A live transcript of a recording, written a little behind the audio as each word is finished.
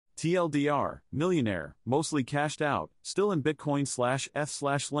TLDR, millionaire, mostly cashed out, still in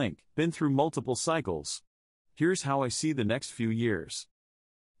Bitcoin/ETH/Link, been through multiple cycles. Here's how I see the next few years.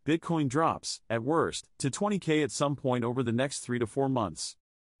 Bitcoin drops, at worst, to 20K at some point over the next 3 to 4 months.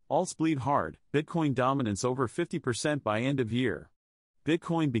 Alts bleed hard, Bitcoin dominance over 50% by end of year.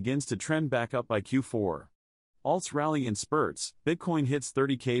 Bitcoin begins to trend back up by Q4. Alts rally in spurts, Bitcoin hits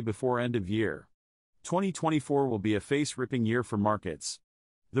 30K before end of year. 2024 will be a face-ripping year for markets.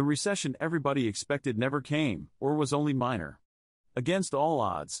 The recession everybody expected never came, or was only minor. Against all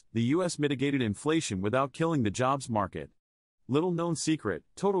odds, the US mitigated inflation without killing the jobs market. Little known secret,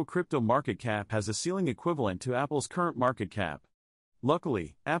 total crypto market cap has a ceiling equivalent to Apple's current market cap.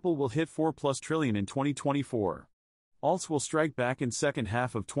 Luckily, Apple will hit $4+ trillion in 2024. Alts will strike back in second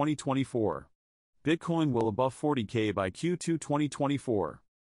half of 2024. Bitcoin will above 40K by Q2 2024.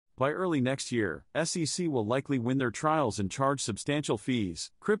 By early next year, SEC will likely win their trials and charge substantial fees.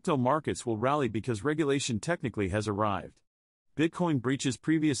 Crypto markets will rally because regulation technically has arrived. Bitcoin breaches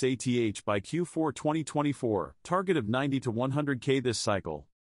previous ATH by Q4 2024, target of 90 to 100K this cycle.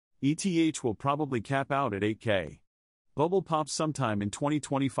 ETH will probably cap out at 8K. Bubble pops sometime in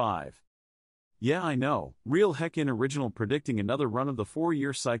 2025. Yeah, I know, real heckin' original predicting another run of the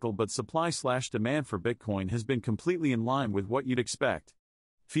 4-year cycle, but supply/demand for Bitcoin has been completely in line with what you'd expect.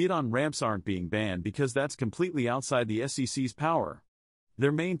 Fiat on-ramps aren't being banned because that's completely outside the SEC's power.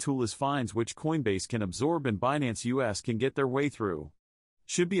 Their main tool is fines, which Coinbase can absorb and Binance US can get their way through.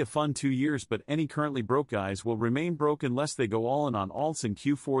 Should be a fun 2 years, but any currently broke guys will remain broke unless they go all in on alts in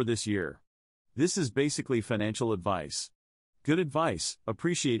Q4 this year. This is basically financial advice. Good advice,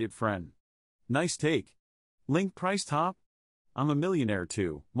 appreciate it, friend. Nice take. Link price top? I'm a millionaire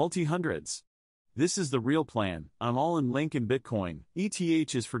too, multi-hundreds. This is the real plan, I'm all in Link and Bitcoin,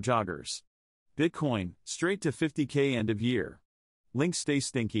 ETH is for joggers. Bitcoin, straight to 50K end of year. Link stay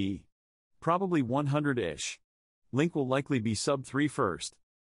stinky. Probably 100-ish. Link will likely be sub 3 first.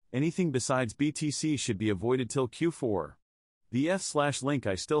 Anything besides BTC should be avoided till Q4. The ETH/Link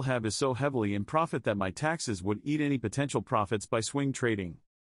I still have is so heavily in profit that my taxes would eat any potential profits by swing trading.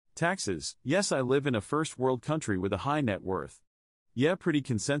 Taxes, yes, I live in a first world country with a high net worth. Yeah, pretty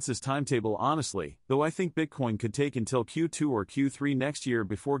consensus timetable honestly, though I think Bitcoin could take until Q2 or Q3 next year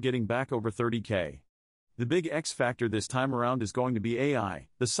before getting back over 30K. The big X factor this time around is going to be AI.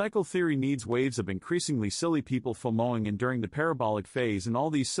 The cycle theory needs waves of increasingly silly people FOMOing in during the parabolic phase, and all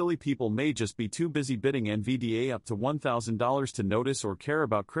these silly people may just be too busy bidding NVDA up to $1,000 to notice or care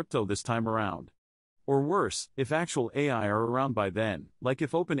about crypto this time around. Or worse, if actual AI are around by then, like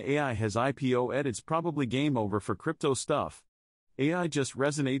if OpenAI has IPO'd, it's probably game over for crypto stuff. AI just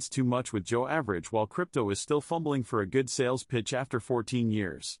resonates too much with Joe Average while crypto is still fumbling for a good sales pitch after 14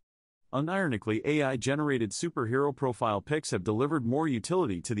 years. Unironically, AI-generated superhero profile pics have delivered more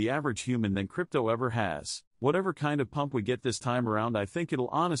utility to the average human than crypto ever has. Whatever kind of pump we get this time around, I think it'll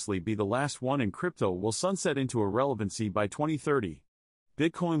honestly be the last one, and crypto will sunset into irrelevancy by 2030.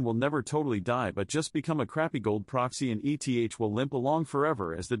 Bitcoin will never totally die but just become a crappy gold proxy, and ETH will limp along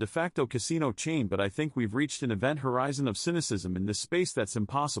forever as the de facto casino chain, but I think we've reached an event horizon of cynicism in this space that's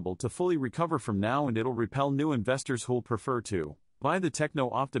impossible to fully recover from now, and it'll repel new investors who'll prefer to buy the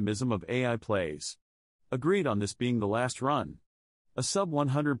techno-optimism of AI plays. Agreed on this being the last run. A sub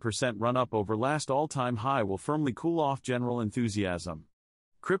 100% run-up over last all-time high will firmly cool off general enthusiasm.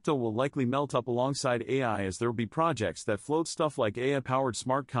 Crypto will likely melt up alongside AI, as there'll be projects that float stuff like AI-powered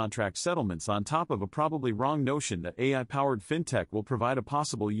smart contract settlements on top of a probably wrong notion that AI-powered fintech will provide a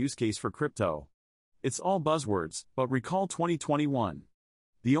possible use case for crypto. It's all buzzwords, but recall 2021.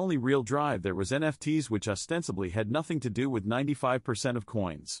 The only real drive there was NFTs, which ostensibly had nothing to do with 95% of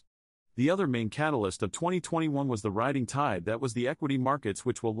coins. The other main catalyst of 2021 was the riding tide that was the equity markets,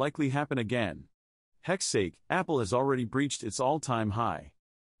 which will likely happen again. Heck's sake, Apple has already breached its all-time high.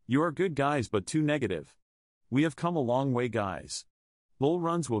 You are good guys but too negative. We have come a long way, guys. Bull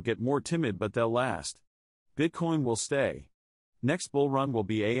runs will get more timid but they'll last. Bitcoin will stay. Next bull run will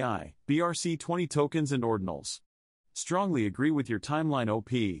be AI, BRC20 tokens and ordinals. Strongly agree with your timeline, OP,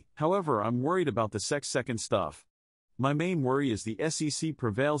 however I'm worried about the second stuff. My main worry is the SEC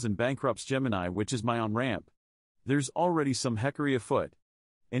prevails and bankrupts Gemini, which is my on-ramp. There's already some heckery afoot.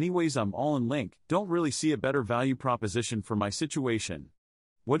 Anyways, I'm all in Link, don't really see a better value proposition for my situation.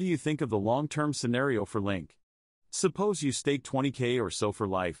 What do you think of the long-term scenario for Link? Suppose you stake 20K or so for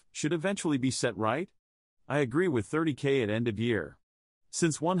life, should eventually be set right? I agree with 30K at end of year.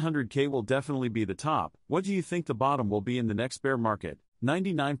 Since 100K will definitely be the top, what do you think the bottom will be in the next bear market?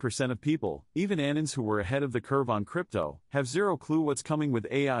 99% of people, even Anons who were ahead of the curve on crypto, have zero clue what's coming with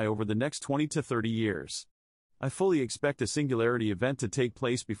AI over the next 20 to 30 years. I fully expect a singularity event to take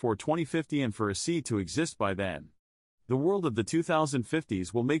place before 2050 and for a sea to exist by then. The world of the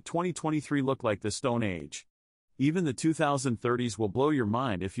 2050s will make 2023 look like the Stone Age. Even the 2030s will blow your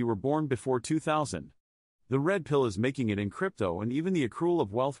mind if you were born before 2000. The red pill is making it in crypto, and even the accrual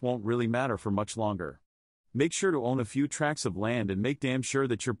of wealth won't really matter for much longer. Make sure to own a few tracts of land and make damn sure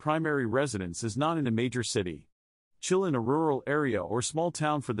that your primary residence is not in a major city. Chill in a rural area or small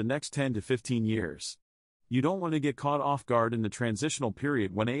town for the next 10 to 15 years. You don't want to get caught off guard in the transitional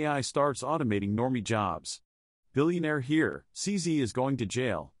period when AI starts automating normie jobs. Billionaire here, CZ is going to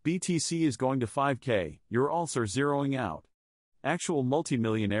jail, BTC is going to 5K, your alts are zeroing out. Actual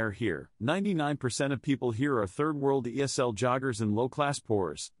multimillionaire here, 99% of people here are third world ESL joggers and low-class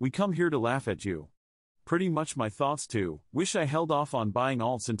poors. We come here to laugh at you. Pretty much my thoughts too. Wish I held off on buying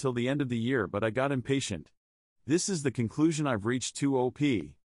alts until the end of the year, but I got impatient. This is the conclusion I've reached. Too OP.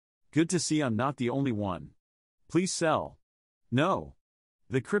 Good to see I'm not the only one. Please sell. No.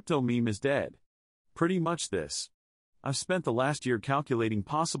 The crypto meme is dead. Pretty much this. I've spent the last year calculating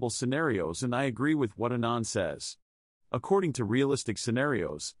possible scenarios, and I agree with what Anand says. According to realistic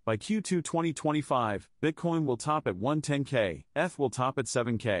scenarios, by Q2 2025, Bitcoin will top at 110K, ETH will top at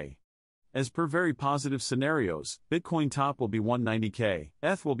 7K. As per very positive scenarios, Bitcoin top will be 190K,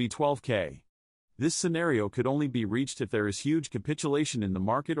 ETH will be 12K. This scenario could only be reached if there is huge capitulation in the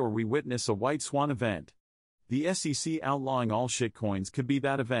market or we witness a white swan event. The SEC outlawing all shitcoins could be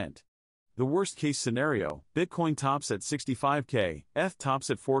that event. The worst case scenario, Bitcoin tops at 65K, ETH tops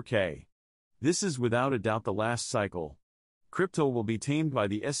at 4K. This is without a doubt the last cycle. Crypto will be tamed by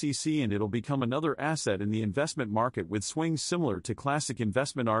the SEC and it'll become another asset in the investment market with swings similar to classic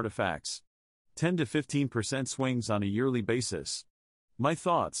investment artifacts. 10 to 15% swings on a yearly basis. My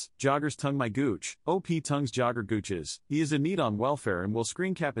thoughts, joggers tongue my gooch, OP tongues jogger gooches. He is in need on welfare and will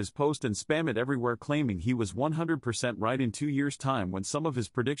screen cap his post and spam it everywhere claiming he was 100% right in 2 years' time when some of his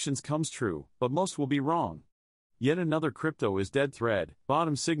predictions comes true, but most will be wrong. Yet another crypto is dead thread,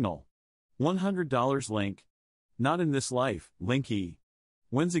 bottom signal. $100 link. Not in this life, Linky.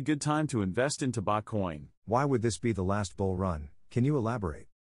 When's a good time to invest into Bitcoin? Why would this be the last bull run? Can you elaborate?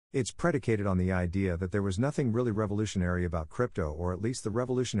 It's predicated on the idea that there was nothing really revolutionary about crypto, or at least the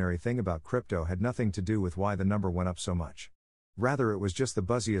revolutionary thing about crypto had nothing to do with why the number went up so much. Rather, it was just the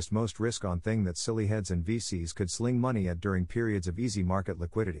buzziest, most risk-on thing that silly heads and VCs could sling money at during periods of easy market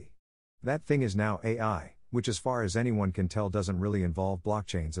liquidity. That thing is now AI, which as far as anyone can tell doesn't really involve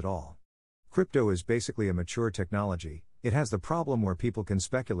blockchains at all. Crypto is basically a mature technology. It has the problem where people can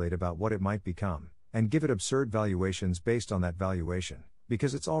speculate about what it might become, and give it absurd valuations based on that valuation.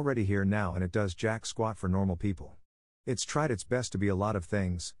 Because it's already here now and it does jack squat for normal people. It's tried its best to be a lot of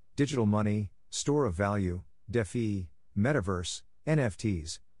things: digital money, store of value, DeFi, metaverse,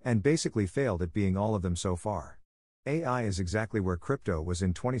 NFTs, and basically failed at being all of them so far. AI is exactly where crypto was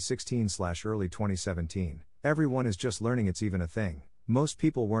in 2016/early 2017. Everyone is just learning it's even a thing. Most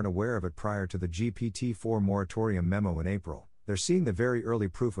people weren't aware of it prior to the GPT-4 moratorium memo in April. They're seeing the very early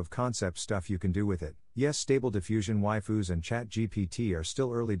proof of concept stuff you can do with it. Yes, Stable Diffusion, waifus and ChatGPT are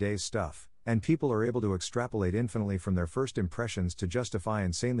still early days stuff, and people are able to extrapolate infinitely from their first impressions to justify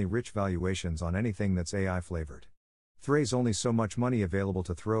insanely rich valuations on anything that's AI flavored. There's only so much money available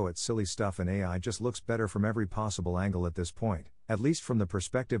to throw at silly stuff, and AI just looks better from every possible angle at this point, at least from the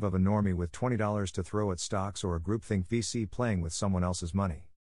perspective of a normie with $20 to throw at stocks or a groupthink VC playing with someone else's money.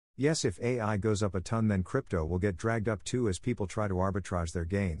 Yes, if AI goes up a ton, then crypto will get dragged up too as people try to arbitrage their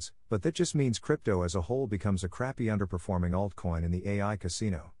gains, but that just means crypto as a whole becomes a crappy underperforming altcoin in the AI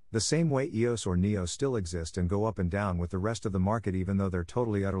casino, the same way EOS or NEO still exist and go up and down with the rest of the market even though they're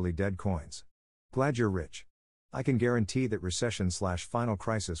totally utterly dead coins. Glad you're rich. I can guarantee that recession/final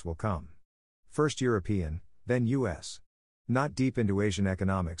crisis will come. First European, then US. Not deep into Asian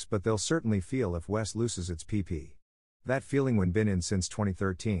economics, but they'll certainly feel if West loses its PP. That feeling when been in since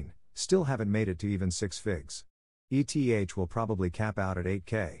 2013, still haven't made it to even 6 figs. ETH will probably cap out at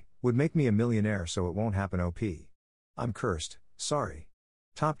 8K, would make me a millionaire, so it won't happen. OP. I'm cursed, sorry.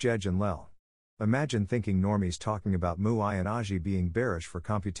 Top Jedge and Lel. Imagine thinking normies talking about Muay and Aji being bearish for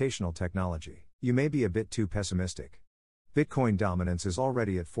computational technology. You may be a bit too pessimistic. Bitcoin dominance is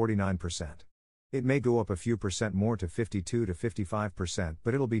already at 49%. It may go up a few percent more to 52 to 55%,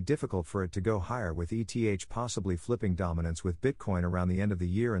 but it'll be difficult for it to go higher, with ETH possibly flipping dominance with Bitcoin around the end of the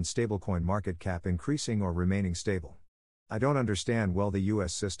year and stablecoin market cap increasing or remaining stable. I don't understand well the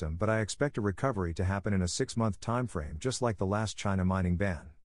US system, but I expect a recovery to happen in a 6-month timeframe, just like the last China mining ban.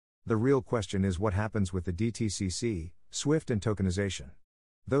 The real question is what happens with the DTCC, SWIFT and tokenization.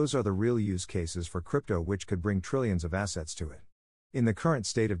 Those are the real use cases for crypto which could bring trillions of assets to it. In the current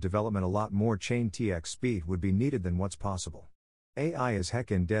state of development, a lot more chain TX speed would be needed than what's possible. AI is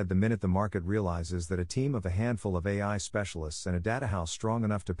heckin' dead the minute the market realizes that a team of a handful of AI specialists and a data house strong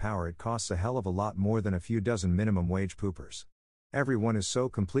enough to power it costs a hell of a lot more than a few dozen minimum wage poopers. Everyone is so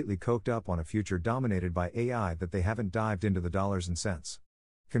completely coked up on a future dominated by AI that they haven't dived into the dollars and cents.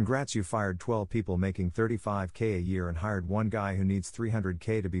 Congrats, you fired 12 people making $35K a year and hired one guy who needs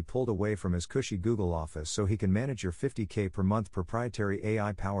 $300K to be pulled away from his cushy Google office so he can manage your $50K per month proprietary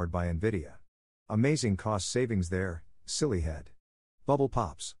AI powered by NVIDIA. Amazing cost savings there, silly head. Bubble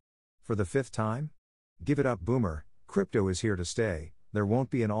pops. For the 5th time? Give it up, boomer. Crypto is here to stay. There won't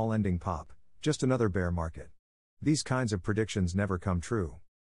be an all-ending pop, just another bear market. These kinds of predictions never come true.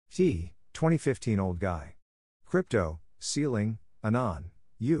 2015 old guy. Crypto, ceiling, anon,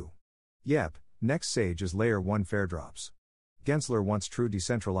 you. Yep, next sage is layer 1 fair drops. Gensler wants true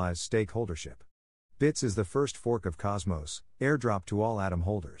decentralized stakeholdership. Bits is the first fork of Cosmos, airdrop to all Atom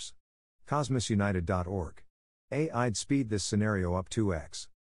holders. Cosmosunited.org. AI'd speed this scenario up 2x.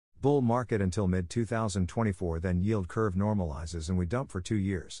 Bull market until mid-2024, then yield curve normalizes and we dump for 2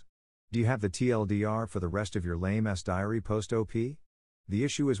 years. Do you have the TLDR for the rest of your lame-ass diary post-OP? The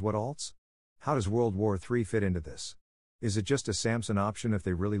issue is what alts? How does World War III fit into this? Is it just a Samson option if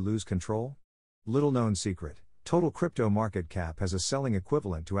they really lose control? Little known secret, total crypto market cap has a selling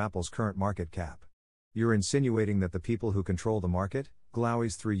equivalent to Apple's current market cap. You're insinuating that the people who control the market,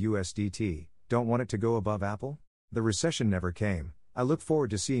 glowies through USDT, don't want it to go above Apple? The recession never came. I look forward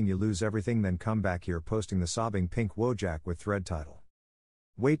to seeing you lose everything, then come back here posting the sobbing pink Wojak with thread title.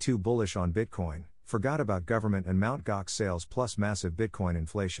 Way too bullish on Bitcoin, forgot about government and Mt. Gox sales plus massive Bitcoin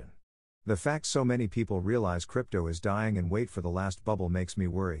inflation. The fact so many people realize crypto is dying and wait for the last bubble makes me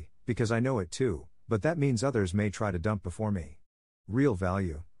worry, because I know it too, but that means others may try to dump before me. Real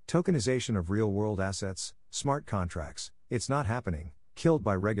value, tokenization of real-world assets, smart contracts, it's not happening, killed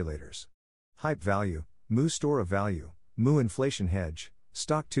by regulators. Hype value, moo store of value, moo inflation hedge,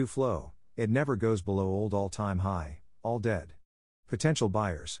 stock to flow, it never goes below old all-time high, all dead. Potential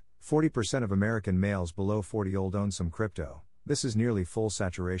buyers, 40% of American males below 40 old own some crypto, this is nearly full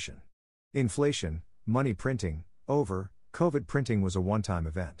saturation. Inflation, money printing, over, COVID printing was a one-time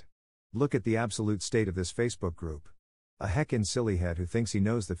event. Look at the absolute state of this Facebook group. A heckin' silly head who thinks he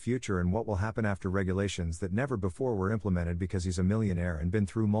knows the future and what will happen after regulations that never before were implemented because he's a millionaire and been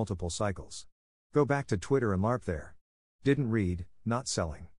through multiple cycles. Go back to Twitter and LARP there. Didn't read, not selling.